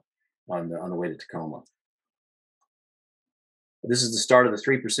to on the way to Tacoma. This is the start of the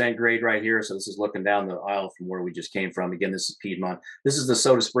 3% grade right here. So this is looking down the aisle from where we just came from. Again, this is Piedmont. This is the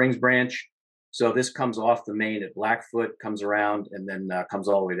Soda Springs branch. So this comes off the main at Blackfoot, comes around, and then comes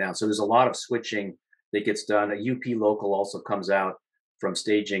all the way down. So there's a lot of switching that gets done. A UP local also comes out from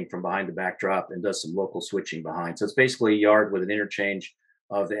staging from behind the backdrop and does some local switching behind. So it's basically a yard with an interchange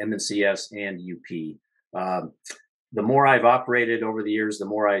of the MNCS and UP. The more I've operated over the years, the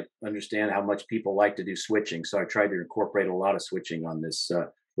more I understand how much people like to do switching. So I tried to incorporate a lot of switching on this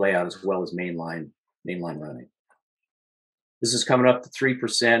layout, as well as mainline running. This is coming up to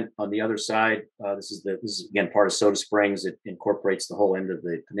 3% on the other side. This is again part of Soda Springs. It incorporates the whole end of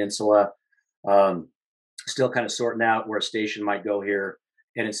the peninsula. Still kind of sorting out where a station might go here.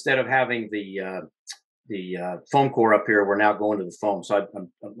 And instead of having the foam core up here, we're now going to the foam. So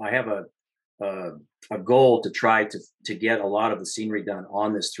I have a goal to try to get a lot of the scenery done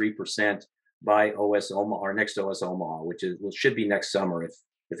on this 3% by OS Omaha, or next OS Omaha, which should be next summer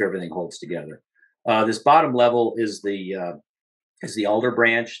if everything holds together. This bottom level is the Alder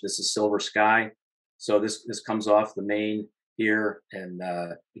branch. This is Silver Sky. So this comes off the main here, and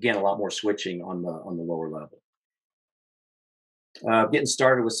again, a lot more switching on the lower level. Getting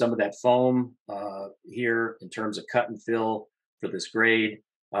started with some of that foam here in terms of cut and fill for this grade.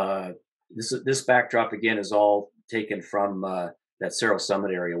 This backdrop again is all taken from that Cerro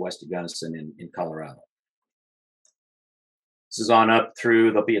Summit area west of Gunnison in Colorado. This is on up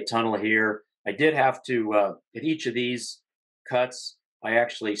through. There'll be a tunnel here. I did have to at each of these cuts, I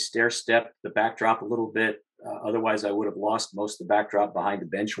actually stair stepped the backdrop a little bit. Otherwise, I would have lost most of the backdrop behind the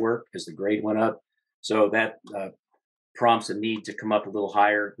bench work as the grade went up. So that prompts a need to come up a little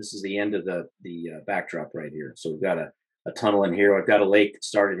higher. This is the end of the backdrop right here. So we've got a tunnel in here. I've got a lake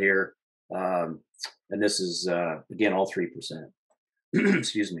started here. And this is, again, all 3%.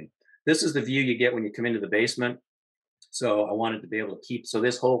 Excuse me. This is the view you get when you come into the basement. So I wanted to be able to keep, so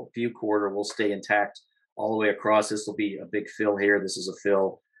this whole view corridor will stay intact all the way across. This will be a big fill here. This is a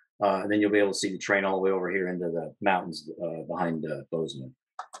fill. And then you'll be able to see the train all the way over here into the mountains behind Bozeman.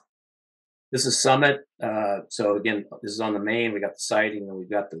 This is Summit. So again, this is on the main. We got the siding, and we've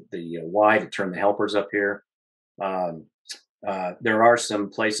got the Y to turn the helpers up here. There are some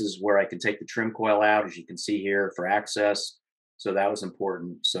places where I can take the trim coil out, as you can see here, for access. So that was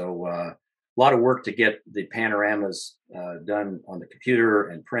important. So a lot of work to get the panoramas done on the computer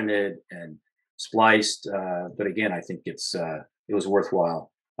and printed and spliced. But again, I think it was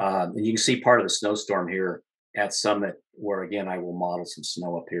worthwhile. And you can see part of the snowstorm here at Summit, where again I will model some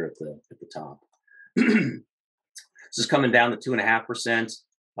snow up here at the top. This is coming down to 2.5%.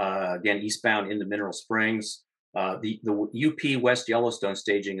 Again, eastbound into Mineral Springs. The UP West Yellowstone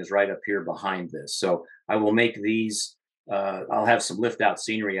staging is right up here behind this. So I will make these. I'll have some lift out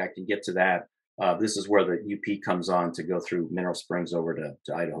scenery. I can get to that. This is where the UP comes on to go through Mineral Springs over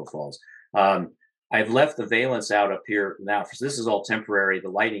to Idaho Falls. I've left the valence out up here now, because this is all temporary. The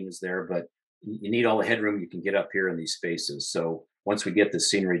lighting is there, but you need all the headroom you can get up here in these spaces. So once we get the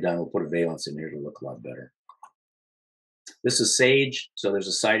scenery done, we'll put a valence in here to look a lot better. This is Sage. So there's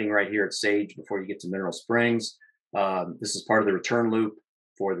a siding right here at Sage before you get to Mineral Springs. This is part of the return loop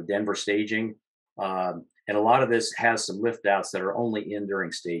for the Denver staging. And a lot of this has some lift outs that are only in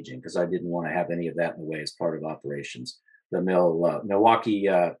during staging, because I didn't want to have any of that in the way as part of operations. The Milwaukee,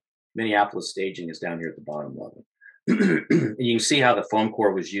 Minneapolis staging is down here at the bottom level. And you can see how the foam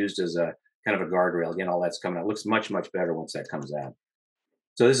core was used as a kind of a guardrail. Again, all that's coming out. It looks much, much better once that comes out.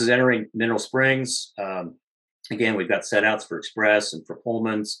 So this is entering Mineral Springs. Again, we've got set outs for express and for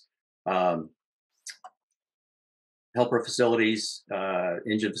Pullmans, helper facilities,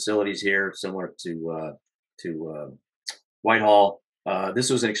 engine facilities here, similar to Whitehall. This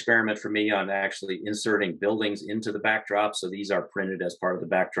was an experiment for me on actually inserting buildings into the backdrop. So these are printed as part of the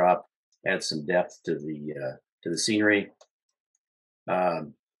backdrop, add some depth to the scenery.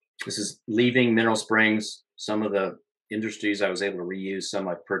 This is leaving Mineral Springs. Some of the industries I was able to reuse, some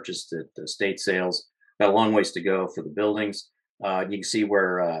I purchased at the state sales. Got a long ways to go for the buildings. You can see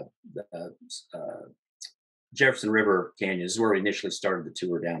where Jefferson River Canyon, this is where we initially started the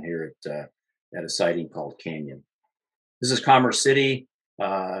tour down here at a siting called Canyon. This is Commerce City,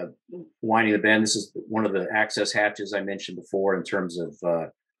 winding the bend. This is one of the access hatches I mentioned before in terms of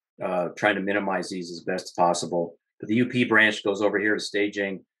trying to minimize these as best as possible. But the UP branch goes over here to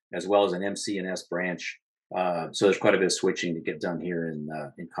staging, as well as an MC&S branch. So there's quite a bit of switching to get done here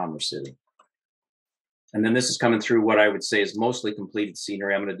in Commerce City. And then this is coming through what I would say is mostly completed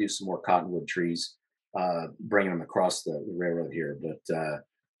scenery. I'm going to do some more cottonwood trees, bringing them across the railroad here. But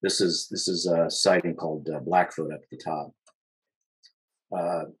this is a siting called Blackfoot up at the top.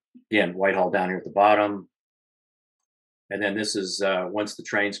 Again, Whitehall down here at the bottom. And then this is once the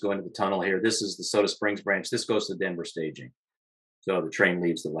trains go into the tunnel here. This is the Soda Springs branch. This goes to Denver staging. So the train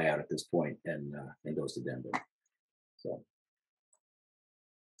leaves the layout at this point and goes to Denver.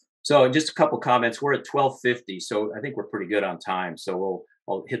 So just a couple comments. We're at 12:50, so I think we're pretty good on time. So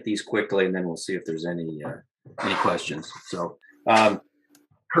I'll hit these quickly, and then we'll see if there's any questions. So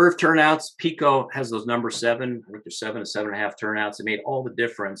curve turnouts. Pico has those number 7. I think there's 7 to 7.5 turnouts. It made all the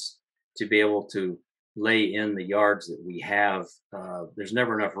difference to be able to lay in the yards that we have. There's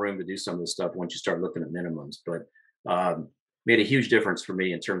never enough room to do some of this stuff once you start looking at minimums, but made a huge difference for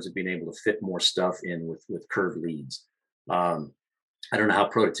me in terms of being able to fit more stuff in with curved leads. I don't know how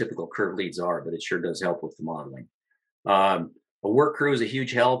prototypical curved leads are, but it sure does help with the modeling. A work crew is a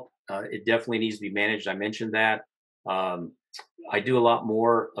huge help. It definitely needs to be managed. I mentioned that. I do a lot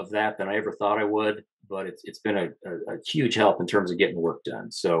more of that than I ever thought I would, but it's been a huge help in terms of getting work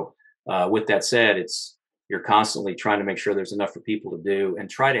done. So with that said, you're constantly trying to make sure there's enough for people to do and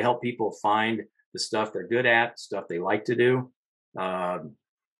try to help people find the stuff they're good at, stuff they like to do.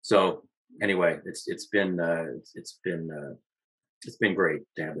 So anyway, it's been great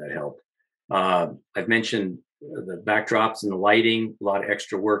to have that help. I've mentioned the backdrops and the lighting, a lot of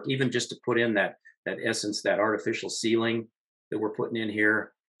extra work, even just to put in that essence, that artificial ceiling that we're putting in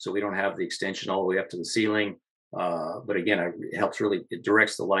here, so we don't have the extension all the way up to the ceiling. But again, it helps really. It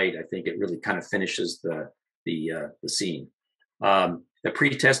directs the light. I think it really kind of finishes the scene. The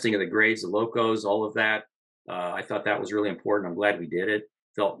pre-testing of the grades, the locos, all of that. I thought that was really important. I'm glad we did it.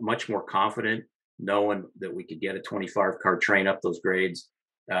 Felt much more confident knowing that we could get a 25-car train up those grades,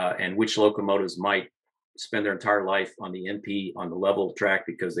 and which locomotives might spend their entire life on the NP on the level track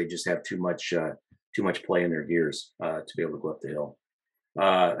because they just have too much play in their gears to be able to go up the hill.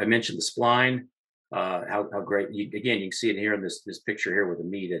 I mentioned the spline, how great. You can see it here in this picture here with the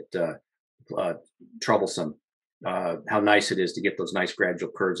meat at Troublesome. How nice it is to get those nice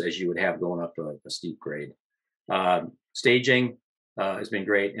gradual curves as you would have going up a steep grade. Staging has been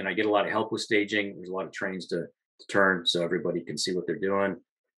great, and I get a lot of help with staging. There's a lot of trains to turn, so everybody can see what they're doing.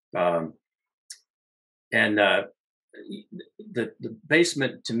 And the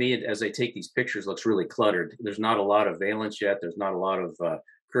basement, to me, as I take these pictures, looks really cluttered. There's not a lot of valence yet. There's not a lot of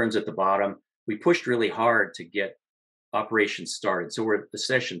kerns at the bottom. We pushed really hard to get operations started. So we're at the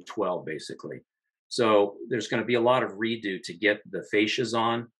session 12, basically. So there's going to be a lot of redo to get the fascias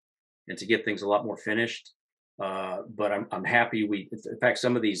on and to get things a lot more finished. But I'm happy in fact,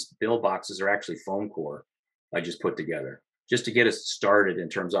 some of these bill boxes are actually foam core I just put together just to get us started in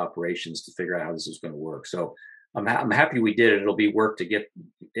terms of operations to figure out how this is going to work. So I'm happy we did it. It'll be work to get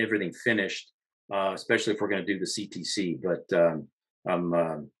everything finished, especially if we're going to do the CTC. But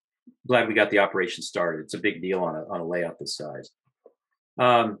I'm glad we got the operation started. It's a big deal on a layout this size.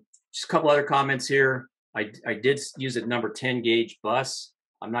 Just a couple other comments here. I did use a number 10 gauge bus.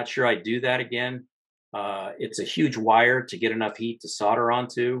 I'm not sure I'd do that again. It's a huge wire to get enough heat to solder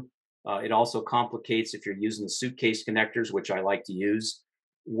onto. It also complicates if you're using the suitcase connectors, which I like to use,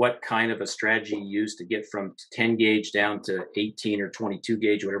 what kind of a strategy you use to get from 10 gauge down to 18 or 22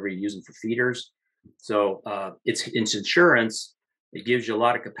 gauge, whatever you're using for feeders. So it's insurance. It gives you a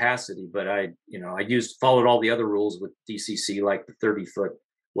lot of capacity, but I followed all the other rules with DCC, like the 30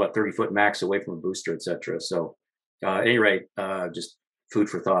 foot max away from a booster, etc. So at any rate, just food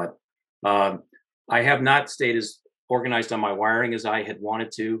for thought. I have not stayed as organized on my wiring as I had wanted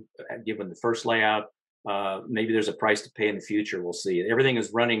to, given the first layout. Maybe there's a price to pay in the future. We'll see. Everything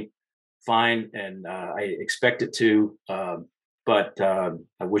is running fine, and I expect it to. But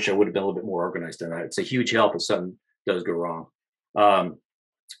I wish I would have been a little bit more organized on that. It's a huge help if something does go wrong.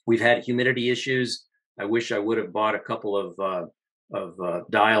 We've had humidity issues. I wish I would have bought a couple of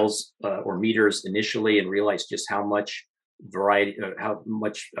dials or meters initially and realized just how much variety, how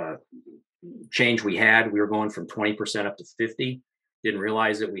much change we had. We were going from 20% up to 50. Didn't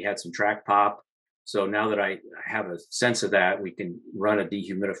realize that we had some track pop. So now that I have a sense of that, we can run a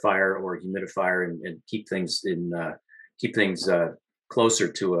dehumidifier or a humidifier and keep things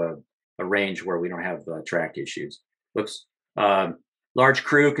closer to a range where we don't have track issues. Whoops. Large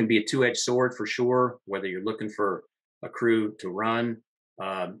crew can be a two-edged sword for sure, whether you're looking for a crew to run.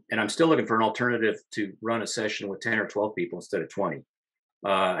 And I'm still looking for an alternative to run a session with 10 or 12 people instead of 20.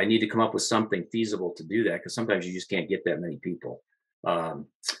 I need to come up with something feasible to do that, because sometimes you just can't get that many people.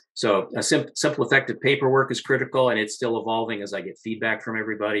 So a simple, effective paperwork is critical, and it's still evolving as I get feedback from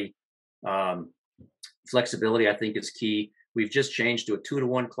everybody. Flexibility, I think, is key. We've just changed to a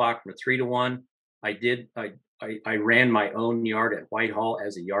 2-to-1 clock from a 3-to-1. I ran my own yard at Whitehall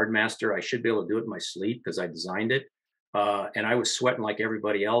as a yard master. I should be able to do it in my sleep because I designed it. And I was sweating like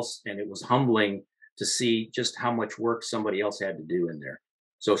everybody else, and it was humbling to see just how much work somebody else had to do in there.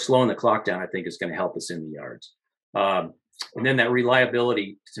 So slowing the clock down, I think, is going to help us in the yards. And then that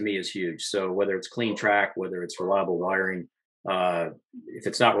reliability to me is huge. So whether it's clean track, whether it's reliable wiring, if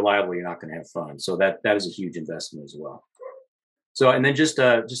it's not reliable, you're not going to have fun. So that is a huge investment as well. So, and then just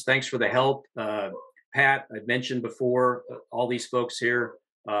thanks for the help. Pat, I've mentioned before, all these folks here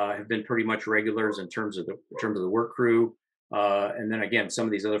have been pretty much regulars in terms of the work crew. And then again, some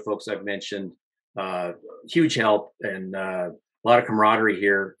of these other folks I've mentioned, huge help, and a lot of camaraderie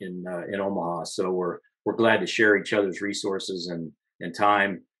here in Omaha. So we're glad to share each other's resources and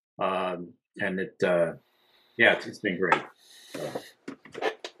time. And it's been great.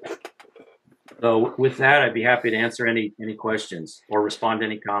 So with that, I'd be happy to answer any questions or respond to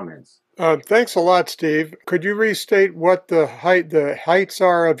any comments. Thanks a lot, Steve. Could you restate what the heights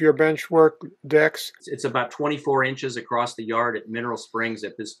are of your benchwork decks? It's about 24 inches across the yard at Mineral Springs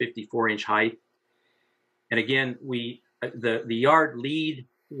at this 54-inch height. And again, the yard lead,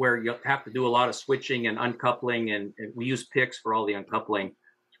 where you have to do a lot of switching and uncoupling, and we use picks for all the uncoupling.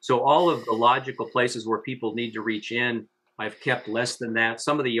 So all of the logical places where people need to reach in, I've kept less than that.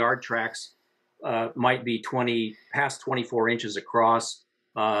 Some of the yard tracks might be past 24 inches across.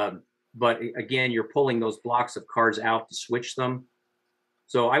 But again, you're pulling those blocks of cars out to switch them.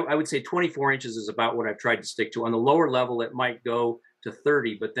 So I would say 24 inches is about what I've tried to stick to. On the lower level, it might go to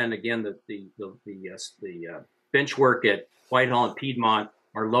 30, but then again, the benchwork at Whitehall and Piedmont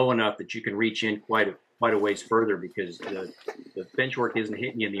are low enough that you can reach in quite a ways further, because the benchwork isn't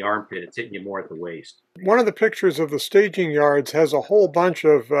hitting you in the armpit, it's hitting you more at the waist. One of the pictures of the staging yards has a whole bunch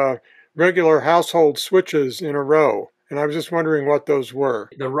of regular household switches in a row, and I was just wondering what those were.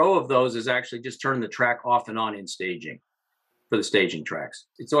 The row of those is actually just turning the track off and on in staging for the staging tracks.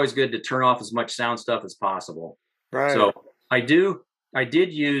 It's always good to turn off as much sound stuff as possible. Right. So I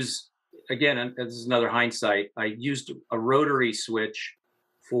did use, again, and this is another hindsight, I used a rotary switch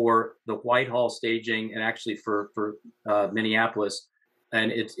for the Whitehall staging and actually for Minneapolis,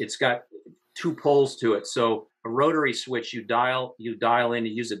 and it's got 2 poles to it. So a rotary switch, you dial in,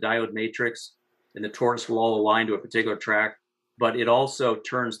 you use a diode matrix, and the torques will all align to a particular track, but it also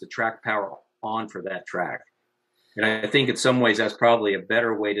turns the track power on for that track. And I think in some ways that's probably a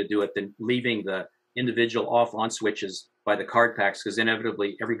better way to do it than leaving the individual off-on switches by the card packs, because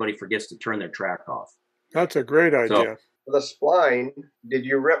inevitably everybody forgets to turn their track off. That's a great idea. So, for the spline, did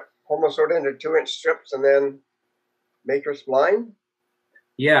you rip Homosoda into 2-inch strips and then make your spline?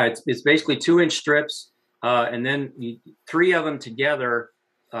 Yeah, it's basically 2-inch strips, and then 3 of them together,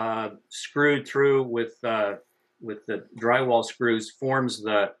 screwed through with the drywall screws, forms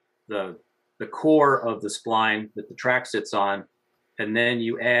the core of the spline that the track sits on, and then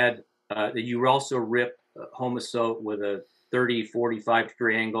you add you also rip Homosote with a 30, 45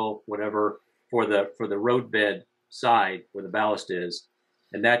 degree angle, whatever, for the roadbed side where the ballast is,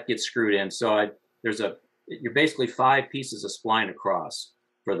 and that gets screwed in. So you're basically 5 pieces of spline across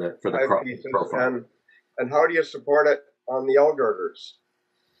for the profile. And how do you support it on the L girders?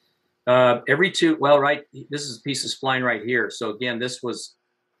 Every 2, well, right, this is a piece of spline right here. So again, this was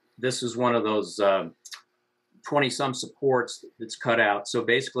one of those 20-some supports that's cut out. So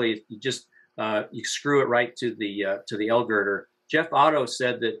basically, you just you screw it right to the L girder. Jeff Otto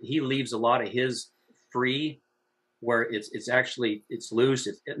said that he leaves a lot of his free, where it's loose.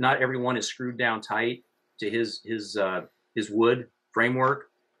 Not everyone is screwed down tight. his wood framework.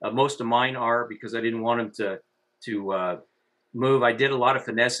 Most of mine are, because I didn't want him to move. I did a lot of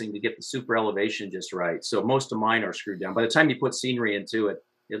finessing to get the super elevation just right. So most of mine are screwed down. By the time you put scenery into it,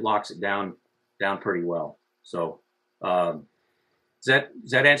 it locks it down pretty well. So does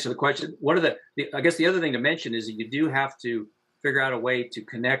that answer the question? What are I guess the other thing to mention is that you do have to figure out a way to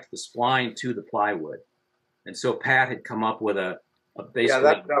connect the spline to the plywood. And so Pat had come up with a basically.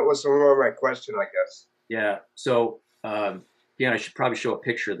 Yeah, that was more of my question, I guess. Yeah. So again, I should probably show a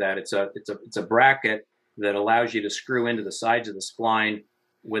picture of that. It's a bracket that allows you to screw into the sides of the spline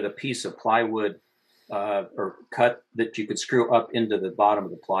with a piece of plywood or cut that you could screw up into the bottom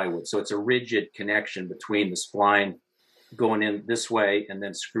of the plywood. So it's a rigid connection between the spline going in this way and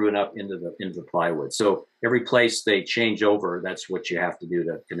then screwing up into the plywood. So every place they change over, that's what you have to do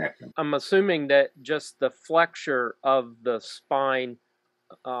to connect them. I'm assuming that just the flexure of the spine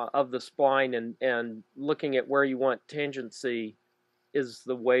and looking at where you want tangency is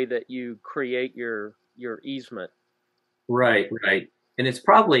the way that you create your easement. Right. And it's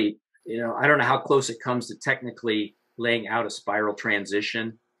probably, I don't know how close it comes to technically laying out a spiral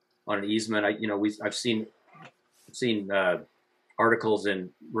transition on an easement. I've seen articles in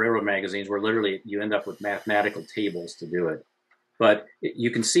railroad magazines where literally you end up with mathematical tables to do it. But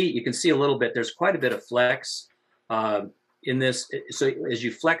you can see a little bit. There's quite a bit of flex in this. So as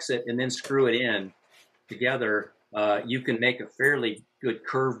you flex it and then screw it in together, you can make a fairly good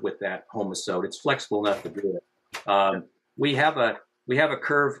curve with that homosote. It's flexible enough to do it. We have a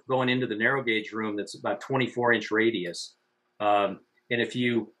curve going into the narrow gauge room that's about 24-inch radius, and if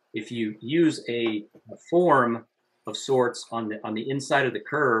you use a form of sorts on the inside of the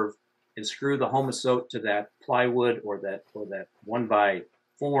curve and screw the homosote to that plywood or that 1x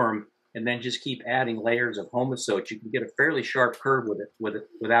form, and then just keep adding layers of homosote, you can get a fairly sharp curve with it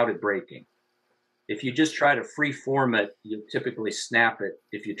without it breaking. If you just try to free form it, you typically snap it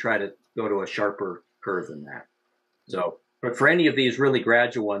if you try to go to a sharper curve than that. So, but for any of these really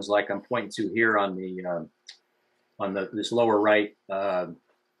gradual ones, like I'm pointing to here on this lower right,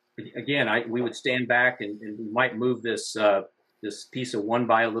 again, we would stand back and we might move this piece of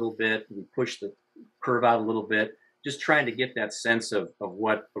 1x a little bit. We push the curve out a little bit, just trying to get that sense of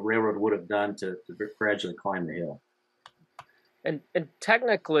what a railroad would have done to gradually climb the hill. And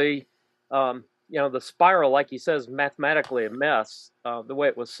technically, the spiral, like you said, is mathematically a mess. The way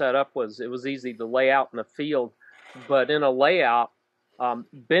it was set up it was easy to lay out in the field, but in a layout,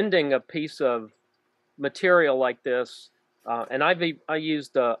 bending a piece of material like this, and I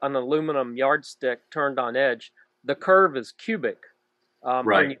used an aluminum yardstick turned on edge. The curve is cubic right.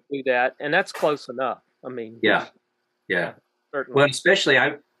 When you do that, and that's close enough. I mean, yeah. Certainly. Well, especially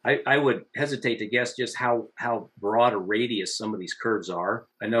I would hesitate to guess just how broad a radius some of these curves are.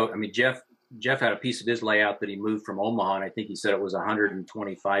 I mean, Jeff had a piece of his layout that he moved from Omaha, and I think he said it was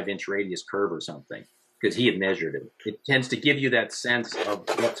 125-inch radius curve or something, because he had measured it. It tends to give you that sense of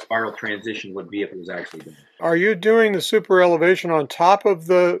what spiral transition would be if it was actually done. Are you doing the super elevation on top of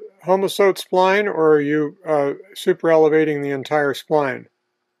the homosote spline, or are you super elevating the entire spline?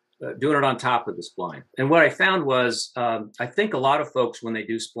 Doing it on top of the spline. And what I found was, I think a lot of folks, when they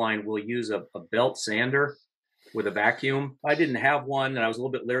do spline, will use a belt sander with a vacuum. I didn't have one, and I was a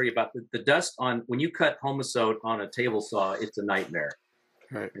little bit leery about the dust when you cut homosote on a table saw. It's a nightmare.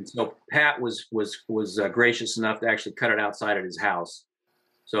 Right. And so Pat was gracious enough to actually cut it outside of his house.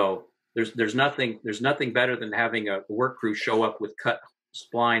 So there's nothing better than having a work crew show up with cut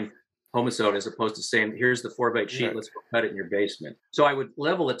spline homosote as opposed to saying, here's the 4x sheet, right. Let's go cut it in your basement. So I would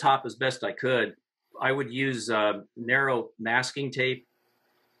level the top as best I could. I would use narrow masking tape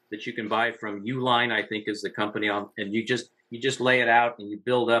that you can buy from Uline, I think is the company, and you just lay it out and you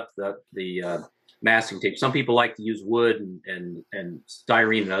build up the masking tape. Some people like to use wood and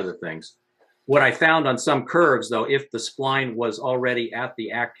styrene and other things. What I found on some curves, though, if the spline was already at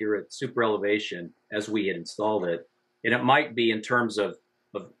the accurate super elevation as we had installed it, and it might be in terms of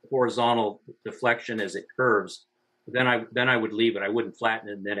horizontal deflection as it curves, then I would leave it. I wouldn't flatten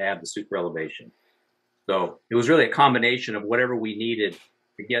it and then add the super elevation. So it was really a combination of whatever we needed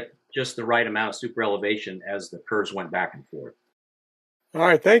to get just the right amount of super elevation as the curves went back and forth. All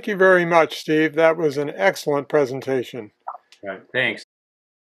right. Thank you very much, Steve. That was an excellent presentation. All right. Thanks.